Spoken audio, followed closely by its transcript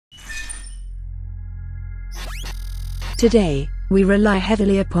Today, we rely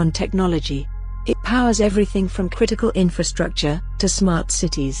heavily upon technology. It powers everything from critical infrastructure to smart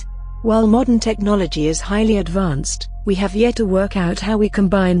cities. While modern technology is highly advanced, we have yet to work out how we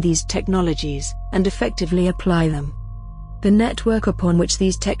combine these technologies and effectively apply them. The network upon which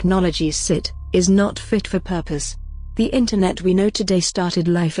these technologies sit is not fit for purpose. The internet we know today started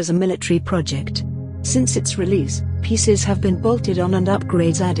life as a military project. Since its release, pieces have been bolted on and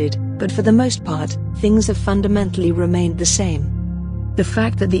upgrades added, but for the most part, things have fundamentally remained the same. The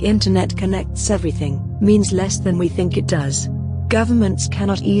fact that the internet connects everything means less than we think it does. Governments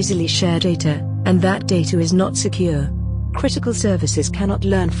cannot easily share data, and that data is not secure. Critical services cannot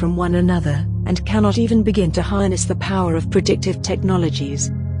learn from one another, and cannot even begin to harness the power of predictive technologies.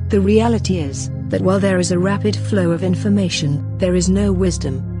 The reality is that while there is a rapid flow of information, there is no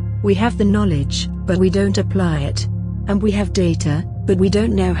wisdom. We have the knowledge, but we don't apply it. And we have data, but we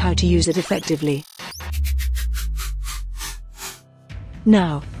don't know how to use it effectively.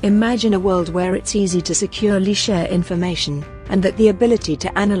 Now, imagine a world where it's easy to securely share information, and that the ability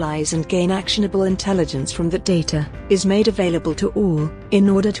to analyze and gain actionable intelligence from that data is made available to all, in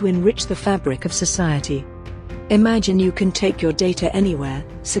order to enrich the fabric of society. Imagine you can take your data anywhere,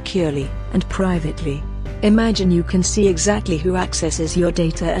 securely and privately. Imagine you can see exactly who accesses your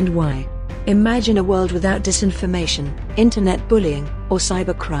data and why. Imagine a world without disinformation, internet bullying, or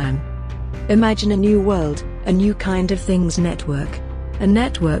cybercrime. Imagine a new world, a new kind of things network. A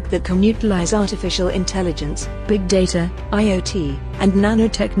network that can utilize artificial intelligence, big data, IoT, and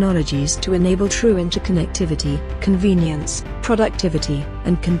nanotechnologies to enable true interconnectivity, convenience, productivity,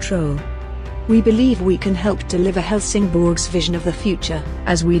 and control. We believe we can help deliver Helsingborg's vision of the future,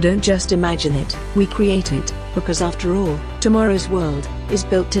 as we don't just imagine it, we create it, because after all, tomorrow's world is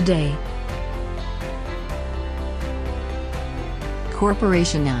built today.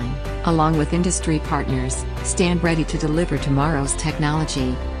 Corporation 9, along with industry partners, stand ready to deliver tomorrow's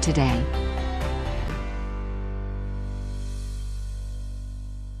technology, today.